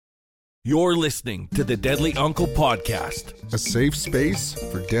You're listening to the Deadly Uncle Podcast, a safe space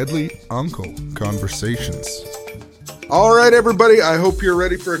for deadly uncle conversations. All right, everybody, I hope you're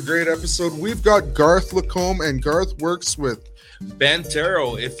ready for a great episode. We've got Garth Lacombe, and Garth works with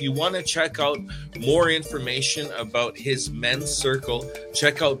Bantero. If you want to check out more information about his men's circle,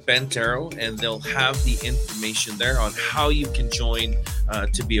 check out Bantero, and they'll have the information there on how you can join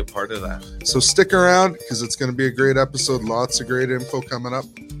to be a part of that. So stick around because it's going to be a great episode. Lots of great info coming up.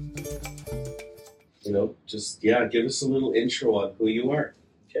 Give us a little intro on who you are.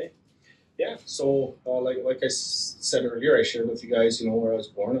 Okay. Yeah. So, like I said earlier, I shared with you guys, where I was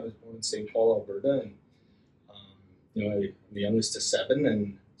born. I was born in St. Paul, Alberta, and I'm the youngest of seven,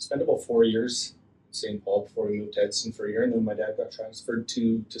 and spent about 4 years in St. Paul before we moved to Edmonton for a year, and then my dad got transferred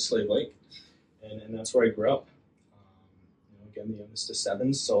to Slave Lake, and that's where I grew up. Again, the youngest of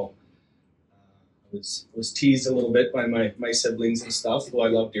seven, so. Was teased a little bit by my siblings and stuff, who I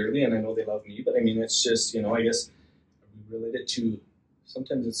love dearly, and I know they love me. But I mean, it's just, I guess we relate it to,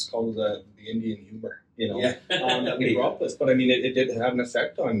 sometimes it's called the Indian humor, that we grew up with. But I mean, it did have an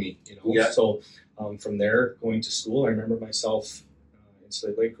effect on me, Yeah. So from there, going to school, I remember myself in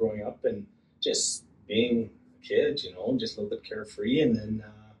Slave Lake growing up and just being a kid, just a little bit carefree, and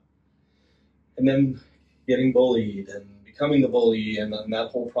then getting bullied and becoming the bully, and that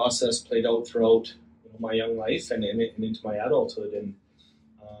whole process played out throughout my young life and into my adulthood, and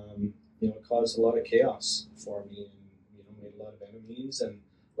it caused a lot of chaos for me, and made a lot of enemies. And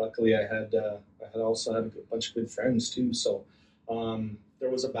luckily, I also had a bunch of good friends too. So there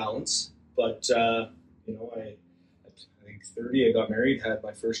was a balance. But I think 30, I got married, had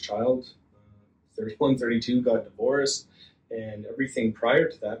my first child. 31, 32, got divorced, and everything prior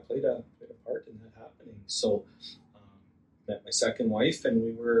to that played a part in that happening. So. Met my second wife, and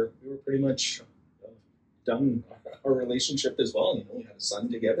we were pretty much done our relationship as well. We had a son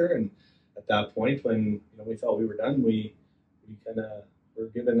together, and at that point, when we thought we were done, we kind of were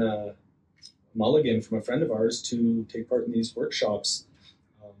given a mulligan from a friend of ours to take part in these workshops.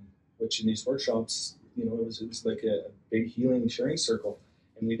 Which in these workshops, it was like a big healing sharing circle,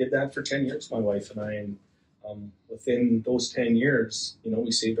 and we did that for 10 years, my wife and I. And within those 10 years,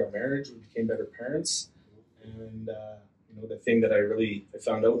 we saved our marriage, we became better parents, and the thing that I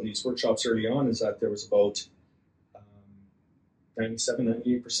found out in these workshops early on is that there was about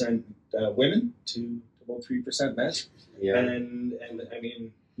 98% women to about 3% men. Yeah. And I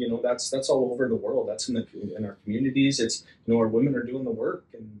mean, that's all over the world. That's in our communities. It's, our women are doing the work,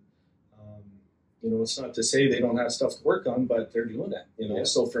 and, it's not to say they don't have stuff to work on, but they're doing it, Yeah.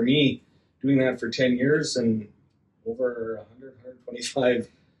 So for me, doing that for 10 years and over 125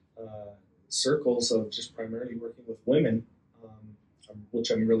 circles of just primarily working with women, which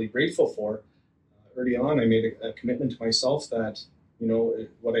I'm really grateful for. Early on, I made a commitment to myself that,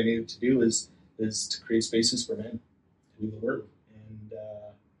 what I needed to do is to create spaces for men to do the work. And,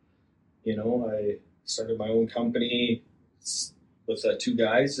 I started my own company with 2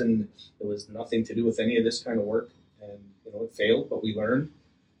 guys, and it was nothing to do with any of this kind of work. And, it failed, but we learned.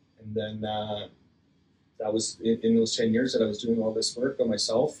 And then that was in those 10 years that I was doing all this work on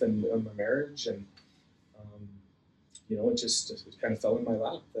myself and on my marriage, and it kind of fell in my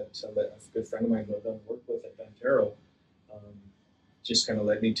lap that a good friend of mine who I've done work with at Bantero just kind of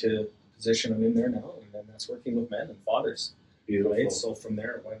led me to the position I'm in there now, and then that's working with men and fathers. Beautiful. Right? So from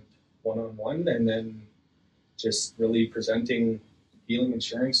there it went one-on-one, and then just really presenting healing and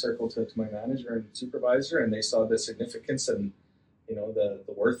sharing circle to my manager and supervisor, and they saw the significance and the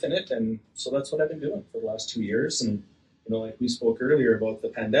worth in it. And so that's what I've been doing for the last 2 years. And like we spoke earlier about the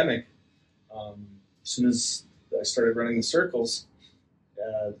pandemic, as soon as I started running the circles,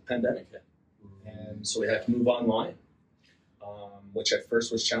 the pandemic hit, and so we had to move online, which at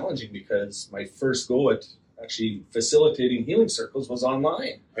first was challenging because my first go at actually facilitating healing circles was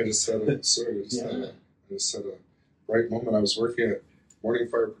online. I just had a bright moment. I was working at Morning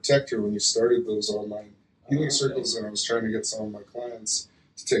Fire Protector when you started those online healing circles, and I was trying to get some of my clients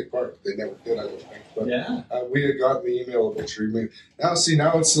to take part. They never did, I don't think. But we had gotten the email about your email. Now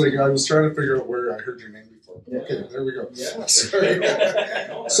it's like I was trying to figure out where I heard your name before. Yeah. Okay, there we go. Yeah. Sorry,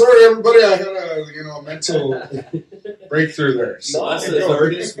 everybody. I had a mental breakthrough there. So Us as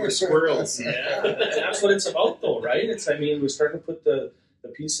artists, we're squirrels. Yeah, that's what it's about, though, right? We're starting to put the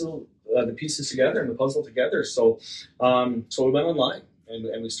pieces together and the puzzle together. So we went online,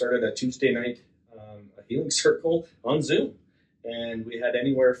 and we started a Tuesday night a healing circle on Zoom, and we had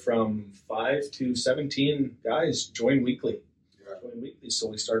anywhere from 5 to 17 guys join weekly. So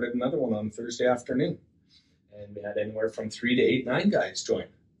we started another one on Thursday afternoon, and we had anywhere from 3 to 8, 9 guys join.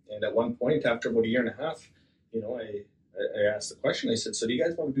 And at one point, after about a year and a half, I asked the question. I said, so do you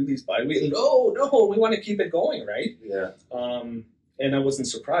guys want to do these bi-weekly? No, we want to keep it going, right? Yeah. And I wasn't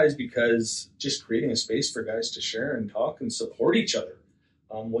surprised because just creating a space for guys to share and talk and support each other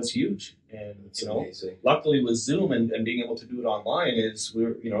was huge. And, It's amazing. luckily with Zoom and being able to do it online is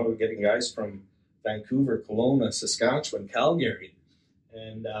we're getting guys from Vancouver, Kelowna, Saskatchewan, Calgary.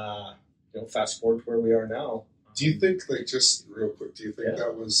 And, fast forward to where we are now. Do you think, like, just real quick, do you think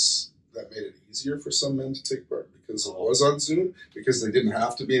Yeah. that made it easier for some men to take part because it was on Zoom? Because they didn't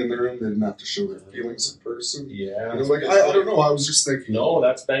have to be in the room, they didn't have to show their feelings in person? Yeah. I don't know, I was just thinking. No,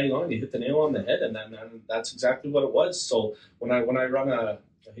 that's bang on. You hit the nail on the head, and that's exactly what it was. So when I run a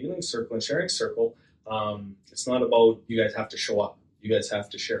healing circle and sharing circle, it's not about you guys have to show up. You guys have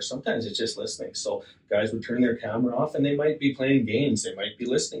to share. Sometimes it's just listening. So guys would turn their camera off, and they might be playing games. They might be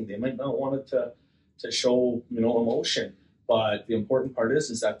listening. They might not want it to show emotion. But the important part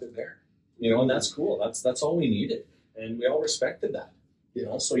is that they're there. And that's cool. That's all we needed, and we all respected that.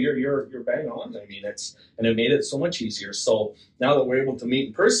 So you're bang on. I mean, it made it so much easier. So now that we're able to meet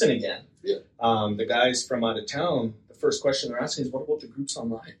in person again, the guys from out of town, the first question they're asking is, "What about the groups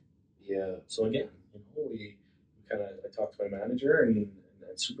online?" Yeah. So again, I talked to my manager and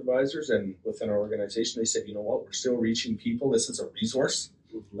supervisors, and within our organization, they said, "You know what? We're still reaching people. This is a resource.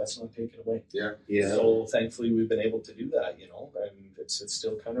 Let's not take it away." Yeah. So thankfully, we've been able to do that. And it's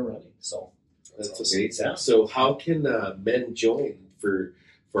still kind of running. So. That's awesome. amazing. Yeah. So how can men join for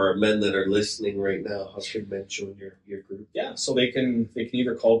our men that are listening right now? How can men join your group? Yeah, so they can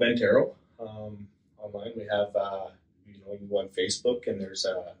either call Bent Arrow online. We have you can go on Facebook, and there's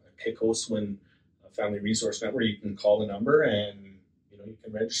a Kikoswin Family Resource Network. You can call the number, and you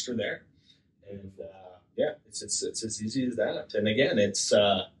can register there. And it's as easy as that. And again, it's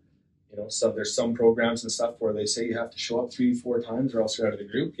so there's some programs and stuff where they say you have to show up 3-4 times or else you're out of the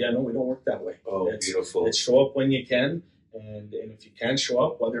group. Yeah, no, we don't work that way. Oh, beautiful. It's show up when you can, and if you can't show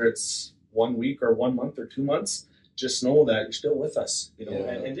up, whether it's 1 week or 1 month or 2 months, just know that you're still with us.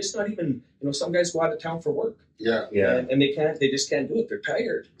 And just not even some guys go out of town for work. Yeah. And they just can't do it. They're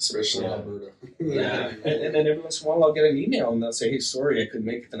tired. Especially in Alberta. Yeah. And then every once in a while I'll get an email and they'll say, "Hey, sorry, I couldn't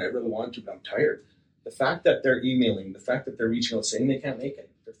make it, and I really wanted to, but I'm tired." The fact that they're emailing, the fact that they're reaching out saying they can't make it,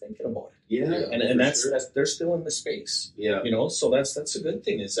 they're thinking about it. Yeah. And that's they're still in the space. Yeah. So that's a good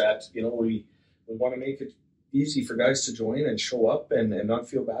thing, is that we want to make it easy for guys to join and show up and not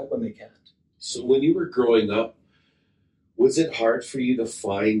feel bad when they can't. So when you were growing up, was it hard for you to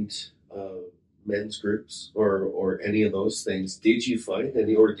find men's groups or any of those things? Did you find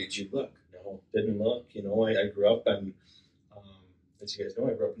any, or did you look? No, didn't look. I grew up, and as you guys know,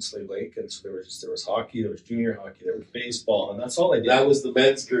 I grew up in Slave Lake, and so there was hockey, there was junior hockey, there was baseball, and that's all I did. That was the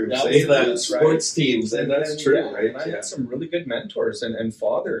men's groups. That was the men's, sports teams, and that's true, right? And I had some really good mentors and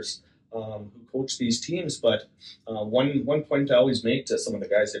fathers who coached these teams. But one point I always make to some of the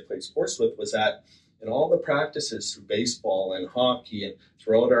guys I played sports with was that in all the practices through baseball and hockey and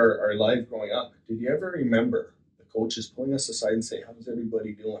throughout our life growing up, did you ever remember the coaches pulling us aside and say, "How's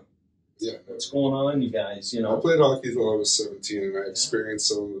everybody doing? Yeah. What's going on, you guys?" I played hockey until I was 17, and I experienced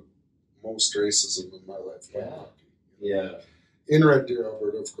some of the most racism in my life. Yeah. Hockey. Yeah. In Red Deer,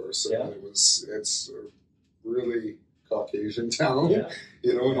 Alberta, of course. Yeah. I mean, it's a really Caucasian town, Yeah.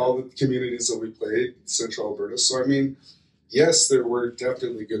 in all the communities that we played, Central Alberta. So, I mean, yes, there were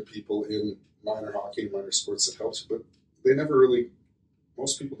definitely good people in minor hockey and minor sports that helped, but they never really,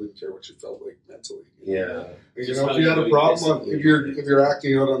 most people didn't care what you felt like mentally. Yeah. And, Just if how you had you a problem, physically- if you're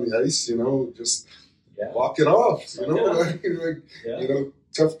acting out on the ice, just Yeah. walk it off. Yeah.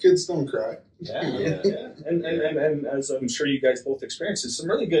 Tough kids don't cry. Yeah. And as I'm sure you guys both experienced, there's some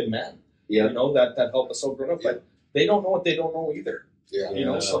really good men, Yeah. that help us all grow up, but they don't know what they don't know either.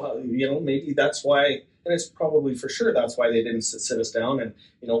 Yeah. So maybe that's why, and it's probably for sure that's why they didn't sit us down and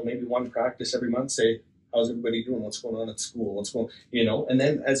maybe one practice every month say, "How's everybody doing? What's going on at school? What's going?" And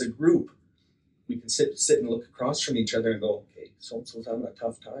then as a group, we can sit and look across from each other and go, "Okay, so-and-so's having a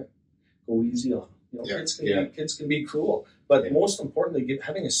tough time. Go easy on them." Kids can be cruel, but most importantly,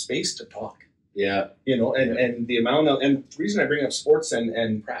 having a space to talk. Yeah. And the amount of, and the reason I bring up sports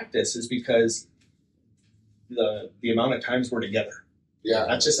and practice is because the amount of times we're together. Yeah.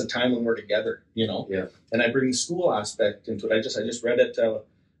 That's just a time when we're together, Yeah. And I bring the school aspect into it. I just read at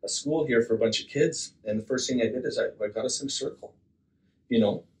a school here for a bunch of kids, and the first thing I did is I got us in a circle,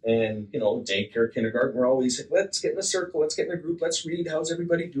 and daycare, kindergarten, we're always like, let's get in a circle, let's get in a group, let's read, how's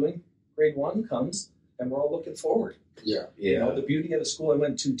everybody doing? Grade 1 comes, and we're all looking forward. Yeah. The beauty of the school I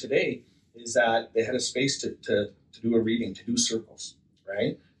went to today is that they had a space to do a reading, to do circles,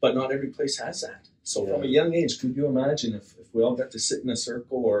 right? But not every place has that. So from a young age, could you imagine if we all got to sit in a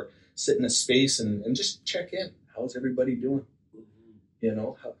circle or sit in a space and just check in? how's everybody doing?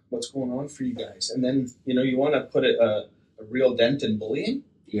 What's going on for you guys? And then, you want to put a real dent in bullying.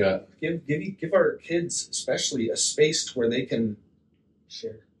 Yeah. Give our kids especially a space to where they can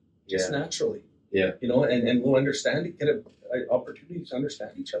share just naturally. Yeah. And we'll understand, get an opportunity to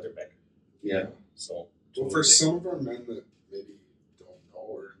understand each other better. Yeah. So. Well, for some of our men that maybe don't know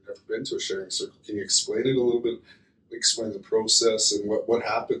or never been to a sharing circle, can you explain it a little bit? Explain the process and what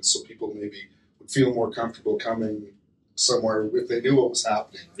happens, so people maybe would feel more comfortable coming somewhere if they knew what was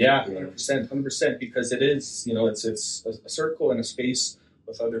happening. Yeah, 100%, because it is, it's a circle and a space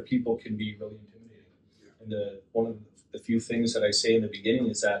with other people can be really intimidating. Yeah. And one of the few things that I say in the beginning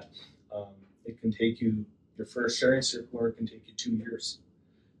is that it can take you, your first sharing circle, or it can take you 2 years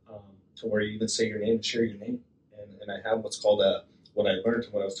to where you even say your name and share your name. And I have what's called what I learned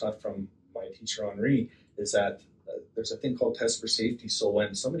and what I was taught from my teacher Henri is that there's a thing called test for safety. So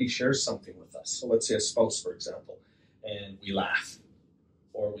when somebody shares something with us, so let's say a spouse, for example, and we laugh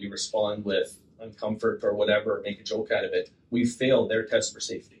or we respond with uncomfort or whatever, or make a joke out of it, we failed their test for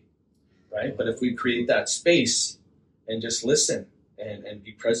safety, right? But if we create that space and just listen and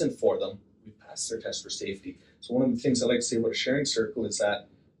be present for them, we pass their test for safety. So one of the things I like to say about a sharing circle is that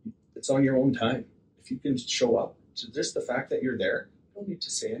it's on your own time. If you can show up to just the fact that you're there, you don't need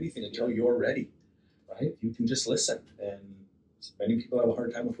to say anything until you're ready. Right? You can just listen, and many people have a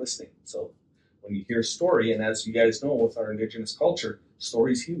hard time with listening. So when you hear a story, and as you guys know with our Indigenous culture,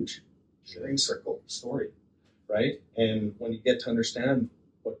 story is huge. Sharing circle, story, right? And when you get to understand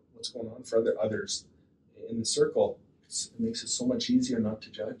what's going on for others in the circle, it makes it so much easier not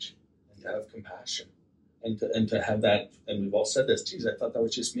to judge and to have compassion and to have that. And we've all said this. Geez, I thought that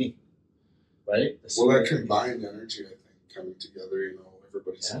was just me, right? That combined energy, I think, coming together.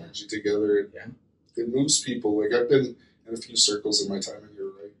 Everybody's energy together. It moves people. Like, I've been in a few circles in my time, and you're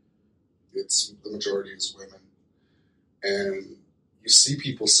right. It's the majority is women, and you see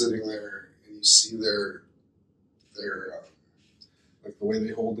people sitting there, and you see their like the way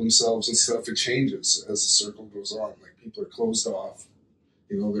they hold themselves and stuff. It changes as the circle goes on. Like, people are closed off.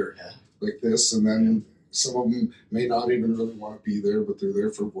 They're like this, and then some of them may not even really want to be there, but they're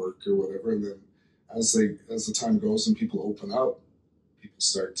there for work or whatever. And then as the time goes and people open up, people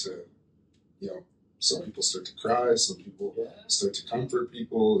start to, some people start to cry, some people start to comfort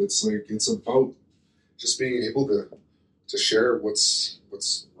people. It's like, it's about just being able to share what's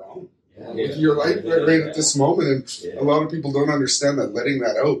wrong with your life right at this moment. And a lot of people don't understand that letting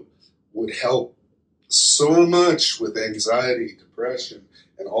that out would help so much with anxiety, depression,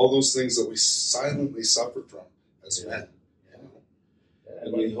 and all those things that we silently suffer from as men.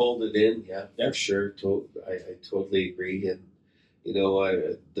 And we hold it in, for sure. I totally agree. And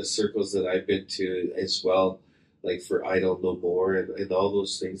the circles that I've been to as well, like for I Don't Know More and all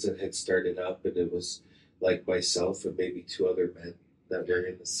those things that had started up, and it was like myself and maybe 2 other men that were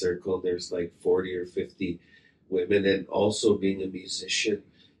in the circle. There's like 40 or 50 women, and also being a musician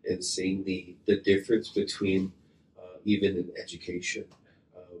and seeing the difference between even in education,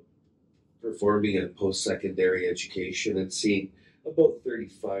 performing in post-secondary education, and seeing about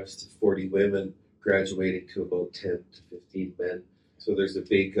 35 to 40 women graduating to about 10 to 15 men. So there's a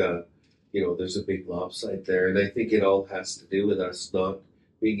big, there's a big lopside there. And I think it all has to do with us not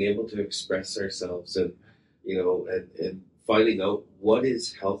being able to express ourselves and finding out what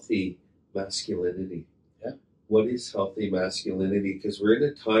is healthy masculinity. Yeah. What is healthy masculinity? Because we're in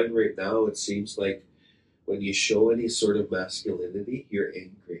a time right now, it seems like when you show any sort of masculinity, you're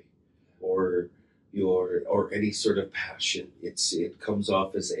angry or any sort of passion. It comes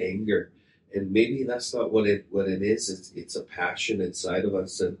off as anger. And maybe that's not what it is. It's a passion inside of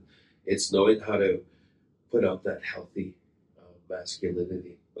us, and it's knowing how to put out that healthy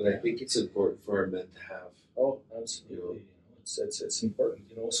masculinity. But I think it's important for our men to have. Oh, absolutely. It's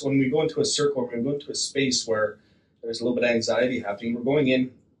important. So when we go into a circle, when we go into a space where there's a little bit of anxiety happening, we're going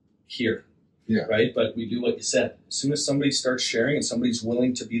in here, right? But we do what you said. As soon as somebody starts sharing and somebody's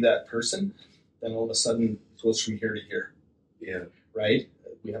willing to be that person, then all of a sudden it goes from here to here. Yeah. Right?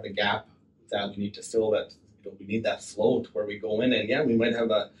 We have a gap that we need to fill, that we need that flow to where we go in, and we might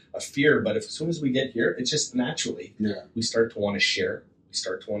have a fear, but as soon as we get here, it's just naturally we start to want to share, we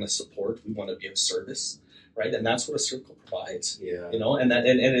start to want to support, we want to be of service, right? And that's what a circle provides. And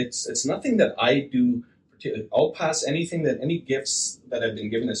it's nothing that I do. I'll pass anything that any gifts that I've been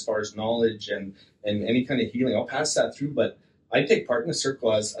given as far as knowledge and any kind of healing, I'll pass that through, but I take part in the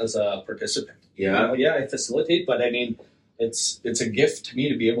circle as a participant. I facilitate, but I mean, it's a gift to me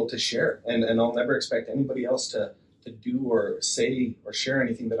to be able to share, and I'll never expect anybody else to do or say or share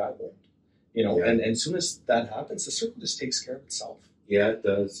anything that I won't. And as soon as that happens, the circle just takes care of itself. Yeah, it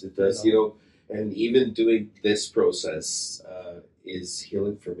does. It does. And even doing this process is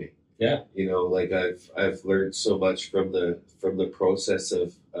healing for me. Yeah. You know, like I've learned so much from the process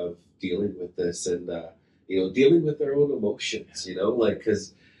of dealing with this, and you know, dealing with our own emotions. You know, like,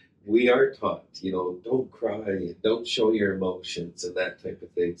 because we are taught, you know, don't cry and don't show your emotions and that type of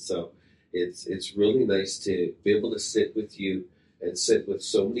thing. So it's really nice to be able to sit with you and sit with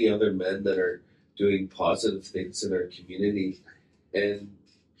so many other men that are doing positive things in our community and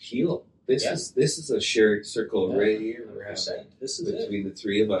heal. This is a shared circle right here we're having between the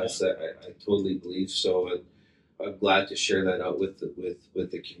three of us. I totally believe so, and I'm glad to share that out with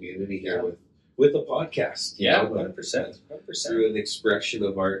the community here with a podcast. Yeah, 100%. Through an expression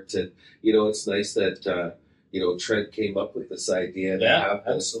of art, and you know, it's nice that you know, Trent came up with this idea to have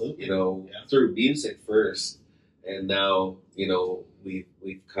this, absolutely. you know, through music first, and now, you know, we've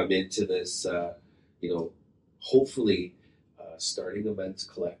come into this, you know, hopefully starting a men's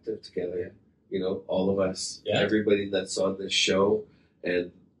collective together. You know, all of us, everybody that's on this show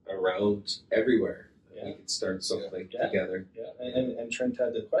and around everywhere. We can start something together. Yeah, and Trent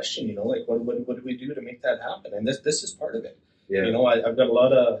had the question, you know, like what do we do to make that happen? And this is part of it. Yeah. You know, I've got a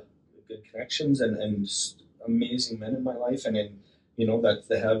lot of good connections and amazing men in my life, and you know, that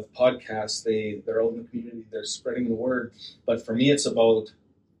they have podcasts, they're out in the community, they're spreading the word. But for me, it's about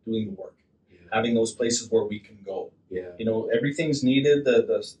doing the work, having those places where we can go. Yeah. You know, everything's needed,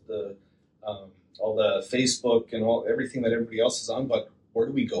 the all the Facebook and everything that everybody else is on, but where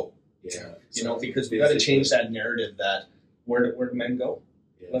do we go? Yeah. You know, because we got to change that narrative that where do men go?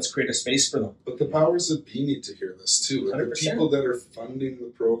 Yeah. Let's create a space for them. But the powers that be need to hear this too. Like the people that are funding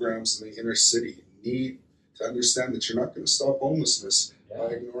the programs in the inner city need to understand that you're not going to stop homelessness by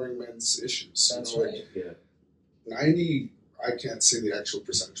ignoring men's issues. That's right. Like 90, I can't say the actual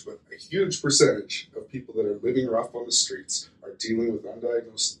percentage, but a huge percentage of people that are living rough on the streets are dealing with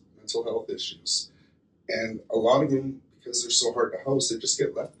undiagnosed mental health issues. And a lot of them, because they're so hard to house, they just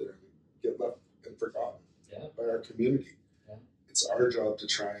get left there. Get left and forgotten by our community. Yeah. It's our job to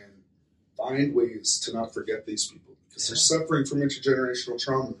try and find ways to not forget these people, because they're suffering from intergenerational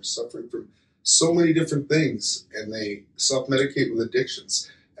trauma. They're suffering from so many different things, and they self-medicate with addictions.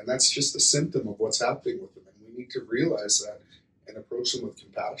 And that's just a symptom of what's happening with them. And we need to realize that and approach them with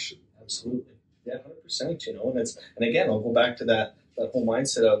compassion. Absolutely. Yeah, 100%. You know, and again, I'll go back to that whole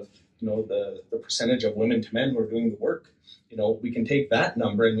mindset of, you know, the percentage of women to men who are doing the work. You know, we can take that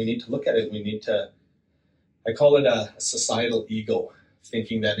number and we need to look at it. We need to, I call it a societal ego,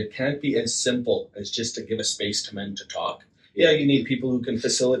 thinking that it can't be as simple as just to give a space to men to talk. Yeah, you need people who can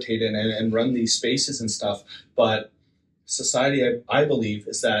facilitate it and run these spaces and stuff. But society, I believe,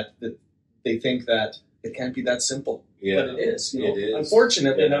 is that they think that it can't be that simple. Yeah, but it is. You know? It is.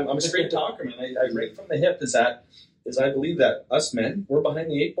 Unfortunately, and I'm a straight talker, man. I right from the hip is I believe that us men, we're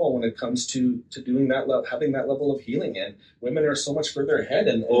behind the eight ball when it comes to doing that, having that level of healing, and women are so much further ahead.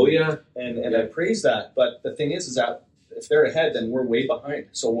 And I praise that. But the thing is that if they're ahead, then we're way behind.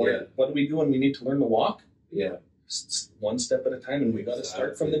 So what do we do when we need to learn to walk? Yeah, one step at a time, and we got to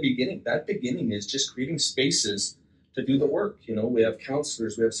start from the beginning. That beginning is just creating spaces to do the work. You know, we have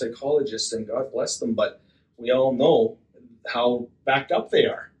counselors, we have psychologists, and God bless them, but we all know how backed up they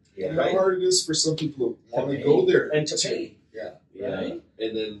are. Yeah. How hard it is for some people to want to go there and to pay. Yeah. Right?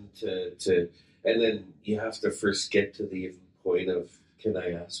 And then and then you have to first get to the point of, can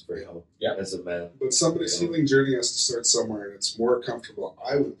I ask for help as a man? But somebody's healing journey has to start somewhere, and it's more comfortable,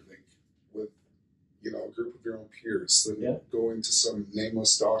 I would think, with, you know, a group of your own peers than going to some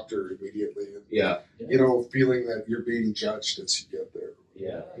nameless doctor immediately and you know, feeling that you're being judged as you get there.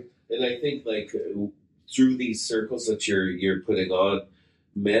 Yeah. And I think, like, through these circles that you're putting on,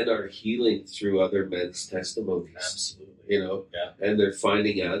 men are healing through other men's testimonies. Absolutely. You know? Yeah. And they're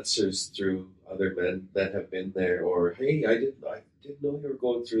finding answers through other men that have been there, or, hey, I didn't know you were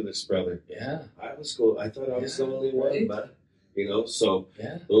going through this, brother. Yeah. I thought I was the only one, man. You know, so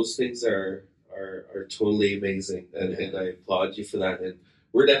those things are totally amazing, and I applaud you for that. And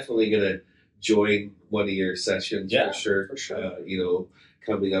we're definitely gonna join one of your sessions for sure. You know,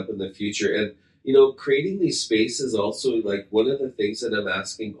 coming up in the future. And you know, creating these spaces also, like, one of the things that I'm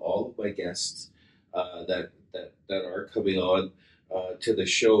asking all of my guests that are coming on to the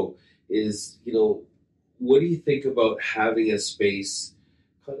show is, you know, what do you think about having a space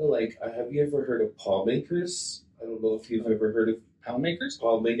kind of like, have you ever heard of Paul Makers? I don't know if you've ever heard of Paul Makers?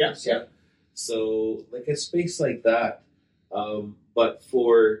 Paul Makers, yeah. So, like a space like that, but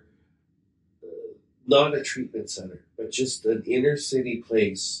for not a treatment center, but just an inner city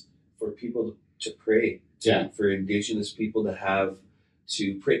place for people to pray, for Indigenous people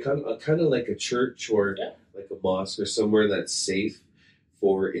to pray, kind of like a church or like a mosque or somewhere that's safe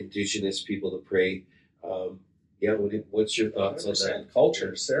for Indigenous people to pray. What's your thoughts on that?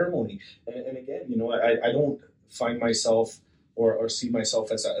 Culture, ceremony, and again, I don't find myself or see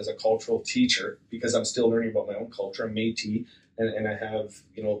myself as a cultural teacher, because I'm still learning about my own culture. I'm Métis, and I have,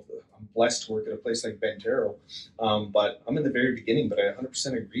 I'm blessed to work at a place like Bentaro, but I'm in the very beginning. But I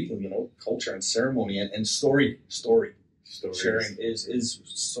 100% agree. Culture and ceremony and story sharing is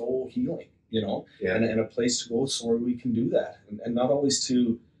so healing. And a place to go so where we can do that, and not always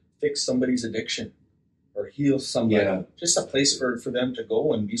to fix somebody's addiction or heal somebody. Just a place for them to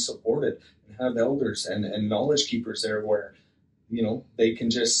go and be supported, and have elders and knowledge keepers there where, they can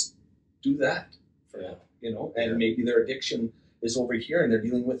just do that for them, and maybe their addiction is over here and they're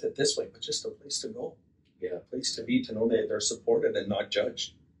dealing with it this way, but just a place to go. A place to be, to know that they're supported and not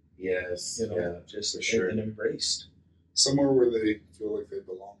judged. Yes. Just for sure. and embraced. Somewhere where they feel like they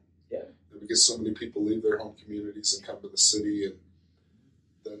belong. Yeah. Because so many people leave their home communities and come to the city, and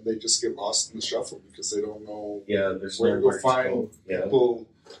then they just get lost in the shuffle because they don't know there's where to nowhere go find people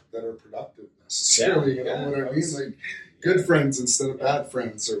that are productive necessarily. You know what I mean? Like good friends instead of bad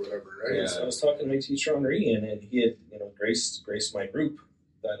friends or whatever, right? Yeah. So I was talking to my teacher Henri, and he had graced my group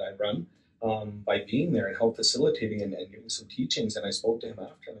that I run by being there and help facilitating and giving some teachings. And I spoke to him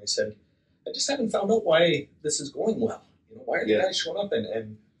after, and I said, I just haven't found out why this is going well. Why are the guys showing up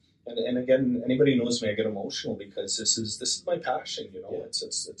and again, anybody who knows me, I get emotional because this is my passion.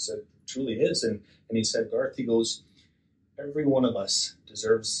 It truly is. And he said, Garth, he goes, every one of us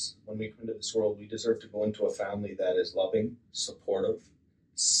deserves, when we come into this world, we deserve to go into a family that is loving, supportive,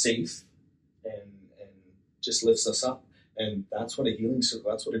 safe, and just lifts us up. And that's what a healing circle,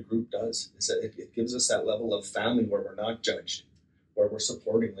 that's what a group does, is that it gives us that level of family where we're not judged, where we're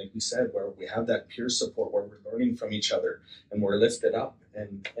supporting, like we said, where we have that peer support, where we're learning from each other and we're lifted up.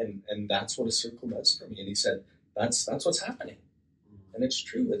 And that's what a circle does for me. And he said, that's what's happening. And it's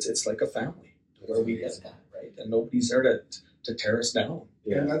true. It's like a family where we get that, right? And nobody's there to tear us down.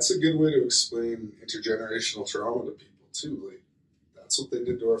 Yeah. And that's a good way to explain intergenerational trauma to people too. Like that's what they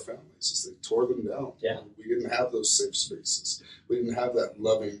did to our families, is they tore them down. Yeah. We didn't have those safe spaces. We didn't have that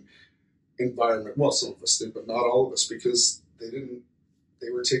loving environment. Well, some of us did, but not all of us, because they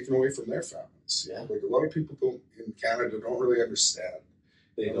were taken away from their families. Yeah. Like a lot of people in Canada don't really understand.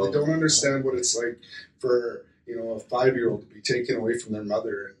 They don't understand what it's like for, a 5-year-old to be taken away from their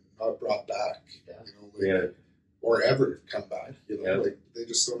mother and not brought back. Or ever come back. Like they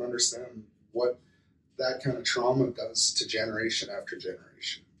just don't understand what that kind of trauma does to generation after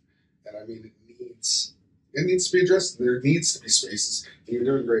generation. And I mean, it needs to be addressed. There needs to be spaces, and you're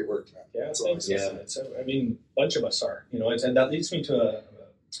doing great work, man. Yeah, thanks. I mean, a bunch of us are, and that leads me to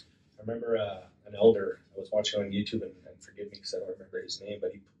I remember an elder I was watching on YouTube, and forgive me because I don't remember his name,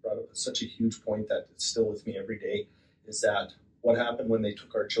 but he brought up such a huge point that it's still with me every day, is that what happened when they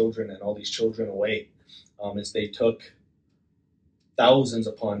took our children and all these children away, is they took thousands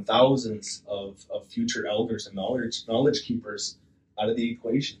upon thousands of future elders and knowledge keepers out of the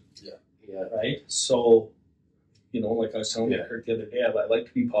equation. Yeah. Right? So, like I was telling Curt the other day, I like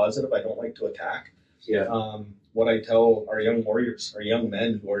to be positive. I don't like to attack. Yeah. What I tell our young warriors, our young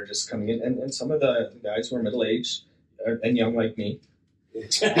men who are just coming in, and some of the guys who are middle-aged and young like me,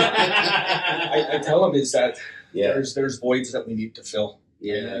 I tell them is that there's voids that we need to fill.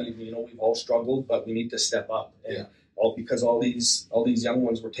 Yeah. And, we've all struggled, but we need to step up. And because all these young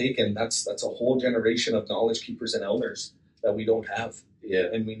ones were taken, that's a whole generation of knowledge keepers and elders that we don't have. Yeah.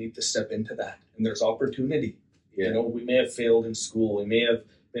 And we need to step into that. And there's opportunity. Yeah. We may have failed in school. We may have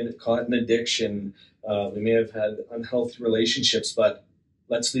been caught in addiction. We may have had unhealthy relationships, but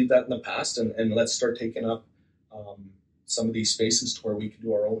let's leave that in the past and let's start taking up some of these spaces to where we can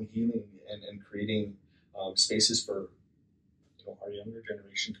do our own healing and creating spaces for our younger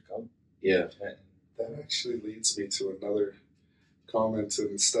generation to come. Yeah. That actually leads me to another comment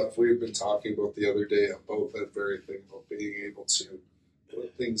and stuff we've been talking about the other day about that very thing, about being able to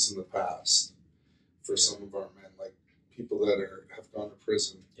put things in the past for some of our men, like people that have gone to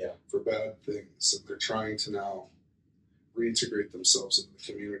prison for bad things, and they're trying to now reintegrate themselves into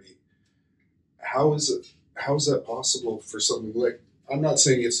the community. How is that possible for someone like, I'm not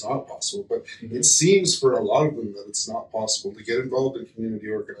saying it's not possible, but it seems for a lot of them that it's not possible to get involved in community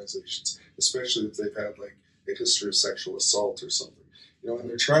organizations, especially if they've had like a history of sexual assault or something, and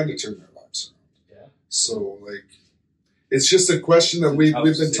they're trying to turn their lives around. Yeah. So like, it's just a question that we've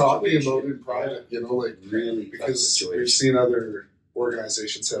been talking about in private, really, because we've seen other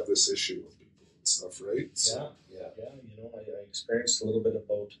organizations have this issue with people and stuff, right? So, yeah. I experienced a little bit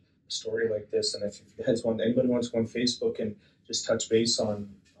about a story like this, and if you guys anybody wants to go on Facebook and just touch base on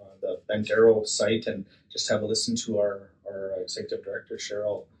the Bentaro site and just have a listen to our our executive director,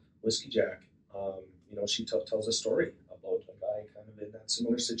 Cheryl Whiskey Jack, she tells a story about a guy kind of in that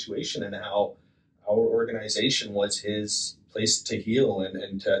similar situation and how our organization was his place to heal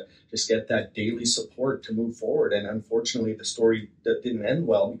and to just get that daily support to move forward. And unfortunately, the story that didn't end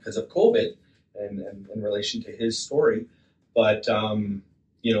well because of COVID and in relation to his story. But, to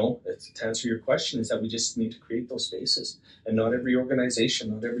answer your question is that we just need to create those spaces. And not every organization,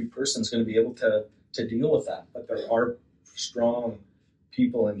 not every person is going to be able to deal with that. But there are strong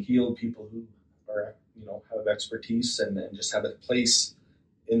people and healed people who are, have expertise and just have a place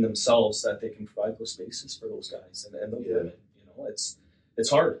in themselves that they can provide those spaces for those guys and those women. It's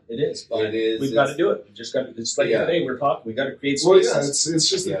hard. It is. But It is. we've got to do it. We've just got to, it's like today we're talking, we got to create spaces. Well, it's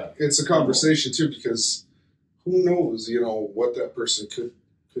just it's a conversation too, because who knows, what that person could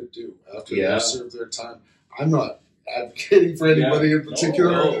do after they serve their time. I'm not advocating for anybody in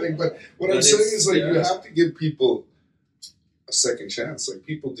particular or anything, but what I'm saying is you have to give people a second chance. Like,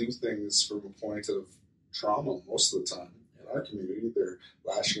 people do things from a point of trauma most of the time in our community. They're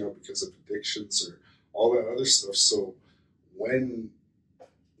lashing out because of addictions or all that other stuff. So when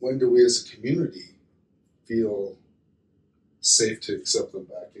do we as a community feel safe to accept them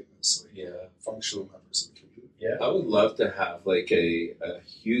back in as functional members of the community? Yeah, I would love to have a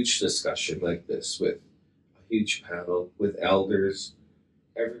huge discussion like this with a huge panel with elders,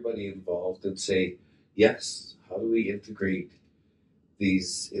 everybody involved, and say, yes, how do we integrate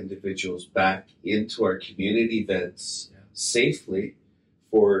these individuals back into our community events safely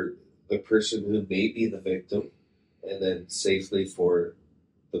for the person who may be the victim, and then safely for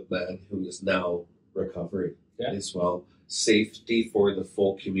the man who is now recovering as well. Safety for the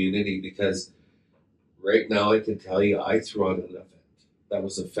full community, because right now I can tell you I threw on an event that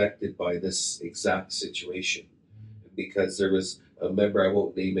was affected by this exact situation. Because there was a member, I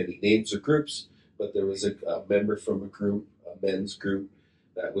won't name any names or groups, but there was a member from a group, a men's group,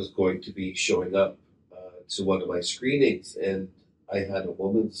 that was going to be showing up to one of my screenings. And I had a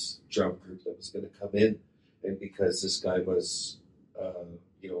woman's drum group that was going to come in. And because this guy was,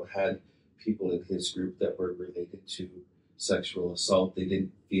 had people in his group that were related to sexual assault, they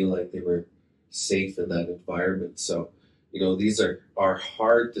didn't feel like they were safe in that environment. So, these are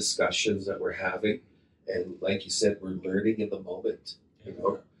hard discussions that we're having. And like you said, we're learning in the moment.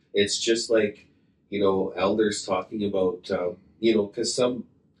 It's just like, elders talking about, because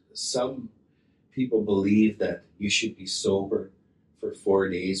some people believe that you should be sober for 4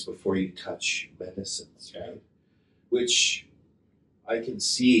 days before you touch medicines, right? Which I can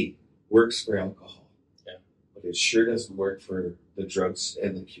see works for alcohol, but it sure doesn't work for the drugs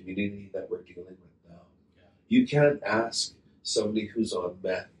and the community that we're dealing with now. You can't ask somebody who's on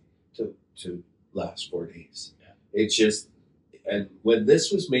meth to last 4 days. It just, and when this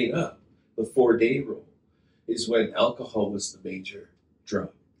was made up, the 4-day rule is when alcohol was the major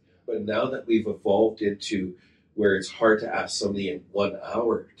drug. But now that we've evolved into where it's hard to ask somebody in 1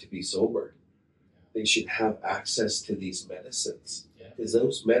 hour to be sober, they should have access to these medicines. Because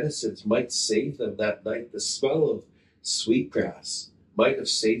those medicines might save them that night. The smell of sweetgrass might have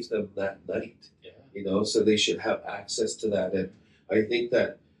saved them that night. So they should have access to that. And I think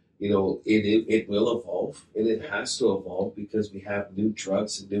that, it will evolve, and it has to evolve because we have new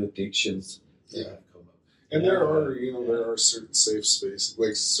drugs and new addictions that have come up. And there are certain safe spaces,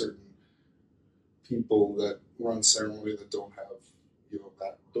 like certain people that run ceremony that don't have,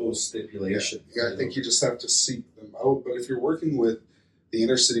 those stipulations. I think you just have to seek them out. But if you're working with the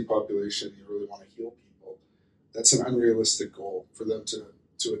inner city population, you really want to heal people, that's an unrealistic goal for them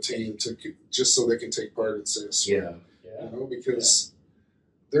to attain, just so they can take part and say a swear. Because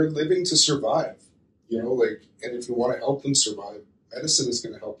they're living to survive, and if you want to help them survive, medicine is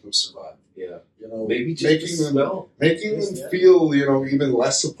going to help them survive. Maybe just making them feel, even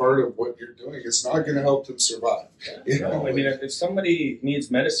less a part of what you're doing. It's not going to help them survive. I mean, if somebody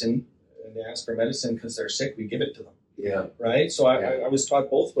needs medicine and they ask for medicine because they're sick, we give it to them. Right. So I was taught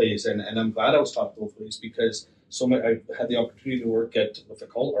both ways, and I'm glad I was taught both ways, because I had the opportunity to work with the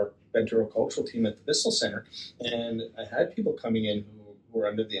our Ventura cultural team at the Bissell Center, and I had people coming in who were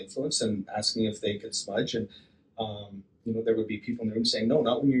under the influence and asking if they could smudge, and there would be people in the room saying, no,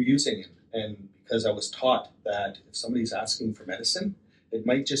 not when you're using it. And because I was taught that if somebody's asking for medicine, it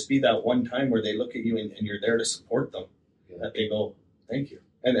might just be that one time where they look at you and you're there to support them, that they go, thank you.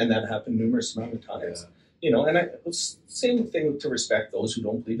 And that happened numerous amount of times. And it was same thing to respect those who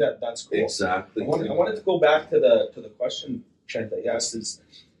don't believe that. That's cool. Exactly. I wanted to go back to the question, Trent, that you asked is,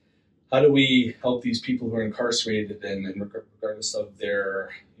 how do we help these people who are incarcerated and regardless of their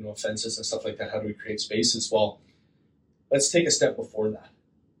offenses and stuff like that? How do we create spaces? Well, let's take a step before that,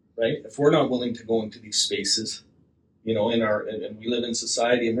 right? If we're not willing to go into these spaces, you know, and we live in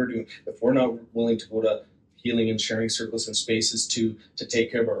society, and if we're not willing to go to healing and sharing circles and spaces to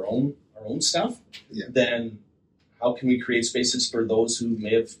take care of our own stuff, then how can we create spaces for those who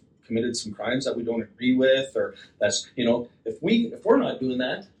may have committed some crimes that we don't agree with, or that's, you know, if we're not doing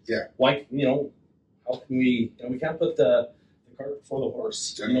that, why, you know, how can we, you know, we can't put the cart before the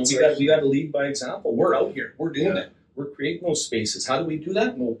horse. You know, we got to lead by example. We're out here, we're doing it, we're creating those spaces. How do we do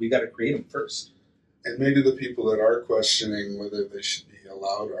that? Well, we got to create them first. And maybe the people that are questioning whether they should be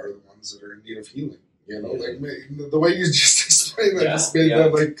allowed are the ones that are in need of healing. You know, like the way you just explained that just made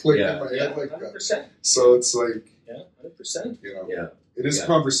that like click in my head like 100%. that. So it's like, 100%. You know, it is a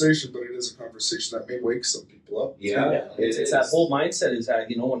conversation, but it is a conversation that may wake some people up. It's that whole mindset is that,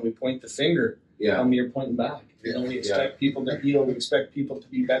 you know, when we point the finger, how many are pointing back? You know, we expect people to heal, we expect people to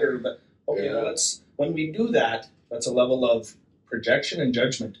be better, but when we do that, that's a level of projection and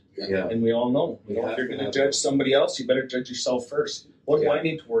judgment. And we all know, you know, if you're going to judge somebody else, you better judge yourself first. What do I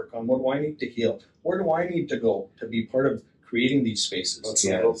need to work on? What do I need to heal? Where do I need to go to be part of creating these spaces? Let's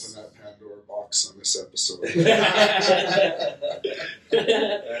not open that Pandora box on this episode. Right?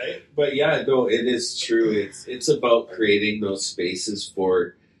 But it is true. It's about creating those spaces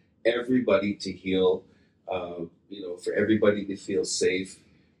for everybody to heal. You know, for everybody to feel safe.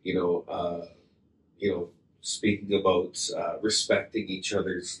 You know, speaking about respecting each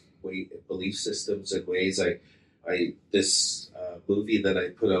other's belief systems and ways. This movie that I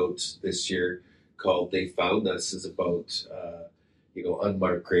put out this year called "They Found Us" is about you know,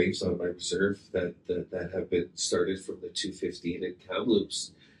 unmarked graves on my reserve that have been started from the 215 in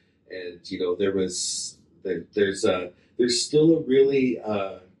Kamloops, and you know there's still a really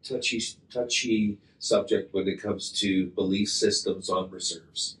touchy subject when it comes to belief systems on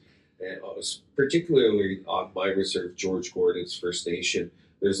reserves, and particularly on my reserve, George Gordon's First Nation.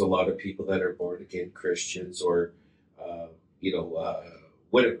 There's a lot of people that are born again Christians or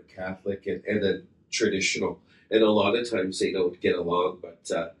whatever, Catholic and then traditional. And a lot of times they don't get along, but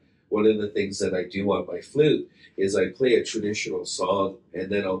one of the things that I do on my flute is I play a traditional song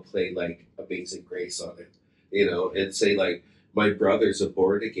and then I'll play like Amazing Grace on it, you know, and say like, my brother's a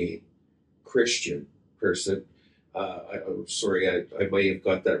born again Christian person. I'm sorry, I might have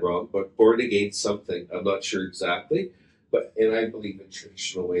got that wrong, but born again something, I'm not sure exactly, and I believe in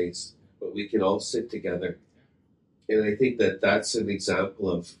traditional ways, but we can all sit together. And I think that that's an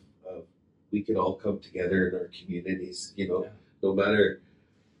example of we can all come together in our communities, you know, no matter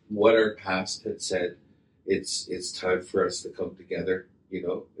what our past had said, it's time for us to come together, you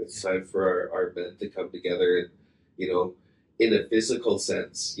know, it's time for our men to come together and, you know, in a physical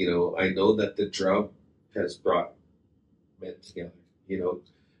sense, you know, I know that the drum has brought men together, you know,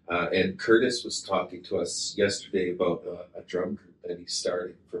 and Curtis was talking to us yesterday about a drum group that he's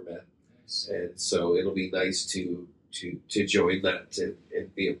starting for men. And so it'll be nice to join that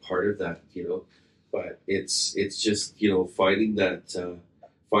and be a part of that, you know. But it's just, you know, finding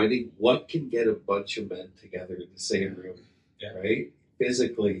what can get a bunch of men together in the same room, right?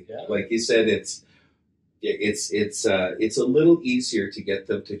 Physically, like you said, it's a little easier to get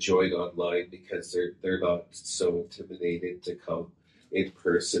them to join online because they're not so intimidated to come in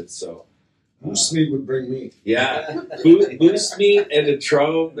person. So. Moose meat would bring me. Yeah. Moose meat and a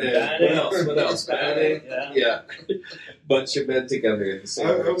drum and what else? Banning. Yeah. Bunch of men together in the same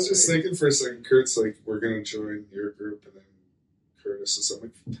I was just thinking for a second, Kurt's like, we're going to join your group, and then Curtis is like,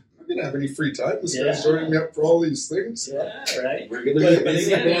 I'm not going to have any free time. This guy's joining me up for all these things. Yeah, right. We're going to but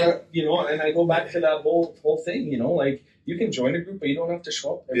again, you know, and I go back to that whole thing, you know, like, you can join a group, but you don't have to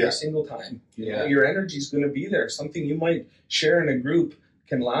show up every single time. You know, your energy's going to be there. Something you might share in a group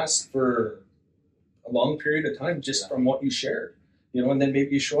can last for a long period of time just from what you shared, you know, and then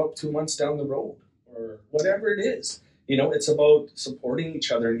maybe you show up 2 months down the road or whatever it is. You know, it's about supporting each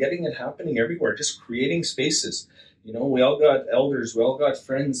other and getting it happening everywhere, just creating spaces. You know, we all got elders, we all got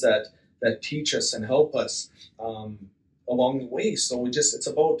friends that teach us and help us along the way. So it's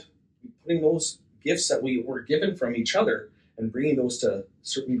about putting those gifts that we were given from each other and bringing those to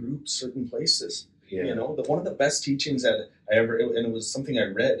certain groups, certain places. You know, one of the best teachings that I ever, and it was something I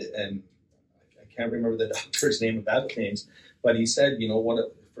read, and can't remember the doctor's name of Bible names, but he said, you know,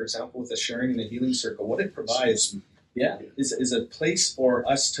 for example, with the sharing and the healing circle, what it provides, is a place for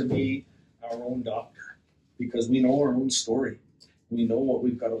us to be our own doctor, because we know our own story, we know what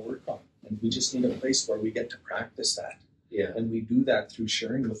we've got to work on, and we just need a place where we get to practice that, and we do that through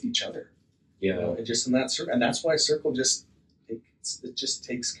sharing with each other. You know, and just in that circle, and that's why circle it just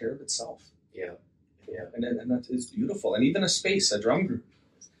takes care of itself. And that is beautiful, and even a space, a drum group.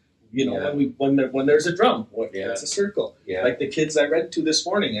 You know, when there's a drum, what's a circle? Like the kids I read to this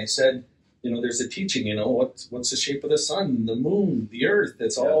morning, I said, there's a teaching, what's the shape of the sun, the moon, the earth.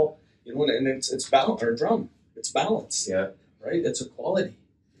 It's all, and it's balance, or drum. It's balance. Yeah. Right? It's equality.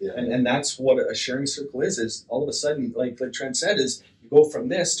 Yeah. And that's what a sharing circle is all of a sudden, like Trent said, is you go from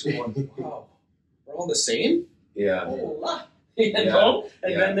this to one, wow, we're all the same? Yeah. Oh, la.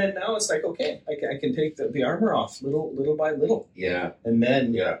 And then now it's like, okay, I can take the armor off little by little. Yeah. And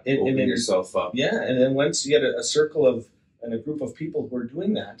then open yourself up. Yeah, and then once you get a circle of and a group of people who are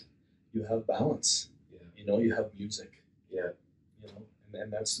doing that, you have balance. Yeah. You have music. Yeah.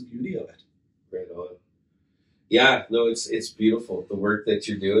 And that's the beauty of it. Right on. Yeah, no, it's beautiful, the work that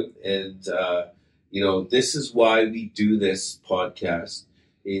you're doing. And, this is why we do this podcast,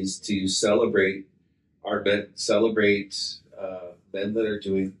 is to celebrate our men, men that are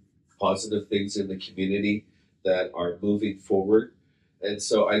doing positive things in the community, that are moving forward. And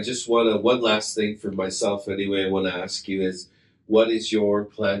so I just one last thing for myself anyway, I want to ask you is, what is your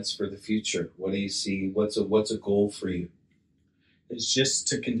plans for the future? What do you see? What's a goal for you? It's just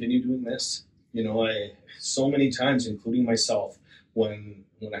to continue doing this. I so many times, including myself, when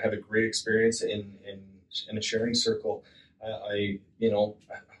I have a great experience in a sharing circle, I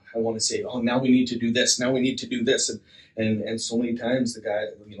want to say, oh, now we need to do this. Now we need to do this. And so many times the guy,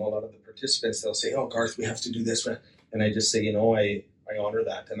 a lot of the participants, they'll say, oh, Garth, we have to do this. And I just say, I honor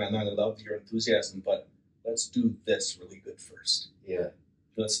that. And I love your enthusiasm, but let's do this really good first. Yeah.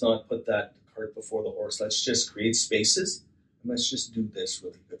 Let's not put that cart before the horse. Let's just create spaces, and let's just do this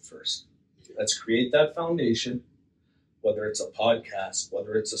really good first. Let's create that foundation, whether it's a podcast,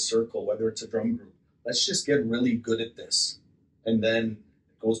 whether it's a circle, whether it's a drum group. Let's just get really good at this. And then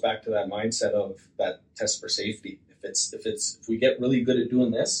it goes back to that mindset of that test for safety. If we get really good at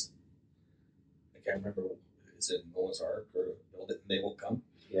doing this, I can't remember, is it Noah's Ark or Build It and They Will Come?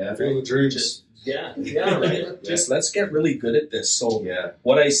 Yeah. Feel the dreams. Right. Just let's get really good at this. So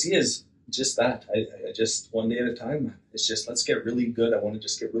what I see is just that. I just one day at a time. It's just let's get really good. I want to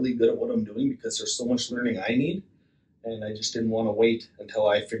just get really good at what I'm doing, because there's so much learning I need, and I just didn't want to wait until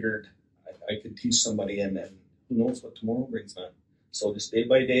I figured I could teach somebody, and who knows what tomorrow brings, man. So just day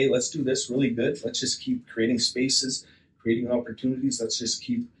by day, let's do this really good. Let's just keep creating spaces, creating opportunities. Let's just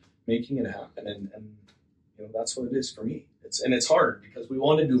keep making it happen, and that's what it is for me. It's hard because we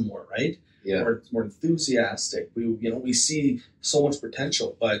want to do more, right? Yeah. We're enthusiastic. We see so much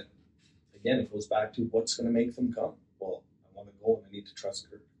potential, but again, it goes back to what's going to make them come. Well, I want to go, and I need to trust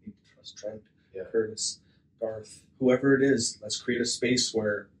Curt. I need to trust Trent, Curtis, Garth, whoever it is. Let's create a space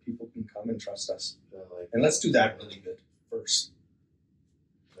where people can come and trust us, and let's do that really good first.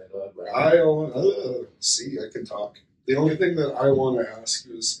 I can talk. The only thing that I want to ask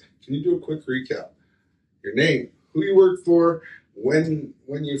you is, can you do a quick recap? Your name, who you work for, when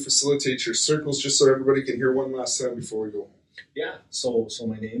you facilitate your circles, just so everybody can hear one last time before we go home. Yeah, so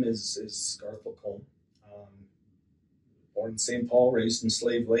my name is Garth Lacombe. Born in St. Paul, raised in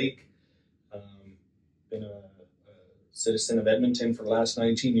Slave Lake. Been a citizen of Edmonton for the last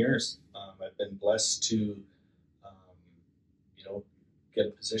 19 years. I've been blessed to get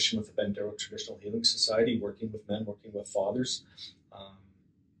a position with the Bentero Traditional Healing Society, working with men, working with fathers, and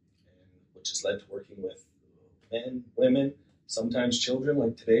which has led to working with men, women, sometimes children,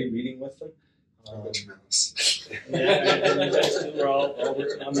 like today, reading with them. We're all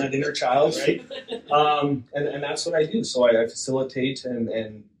working on that inner child, right? And that's what I do. So I facilitate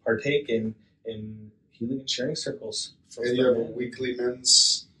and partake in healing and sharing circles. And you have a weekly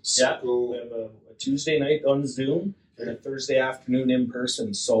men's circle? Yeah, we have a Tuesday night on Zoom and a Thursday afternoon in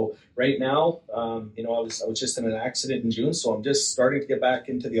person. So right now, I was just in an accident in June, so I'm just starting to get back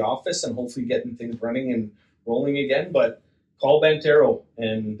into the office and hopefully getting things running and rolling again. But call Bentero,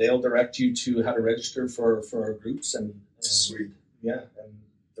 and they'll direct you to how to register for our groups. And sweet. Yeah, and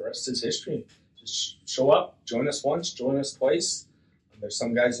the rest is history. Just show up, join us once, join us twice. And there's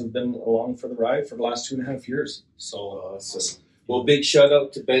some guys who've been along for the ride for the last 2.5 years. So awesome. Well, big shout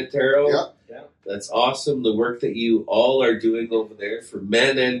out to Bentero. Yeah. That's awesome, the work that you all are doing over there for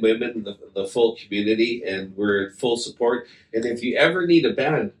men and women, the full community, and we're in full support. And if you ever need a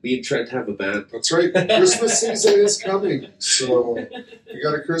band, me and Trent have a band. That's right. Christmas season is coming, so we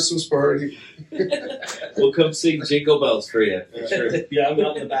got a Christmas party. We'll come sing Jingle Bells for you. Yeah, sure. Yeah, I'm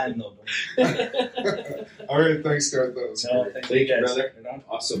not in the band, though. All right, thanks, Garth. That was great. Thank you, brother.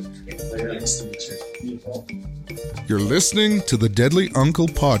 Awesome. Nice to meet you. You're listening to the Deadly Uncle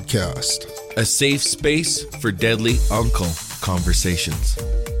Podcast, a safe space for deadly uncle conversations.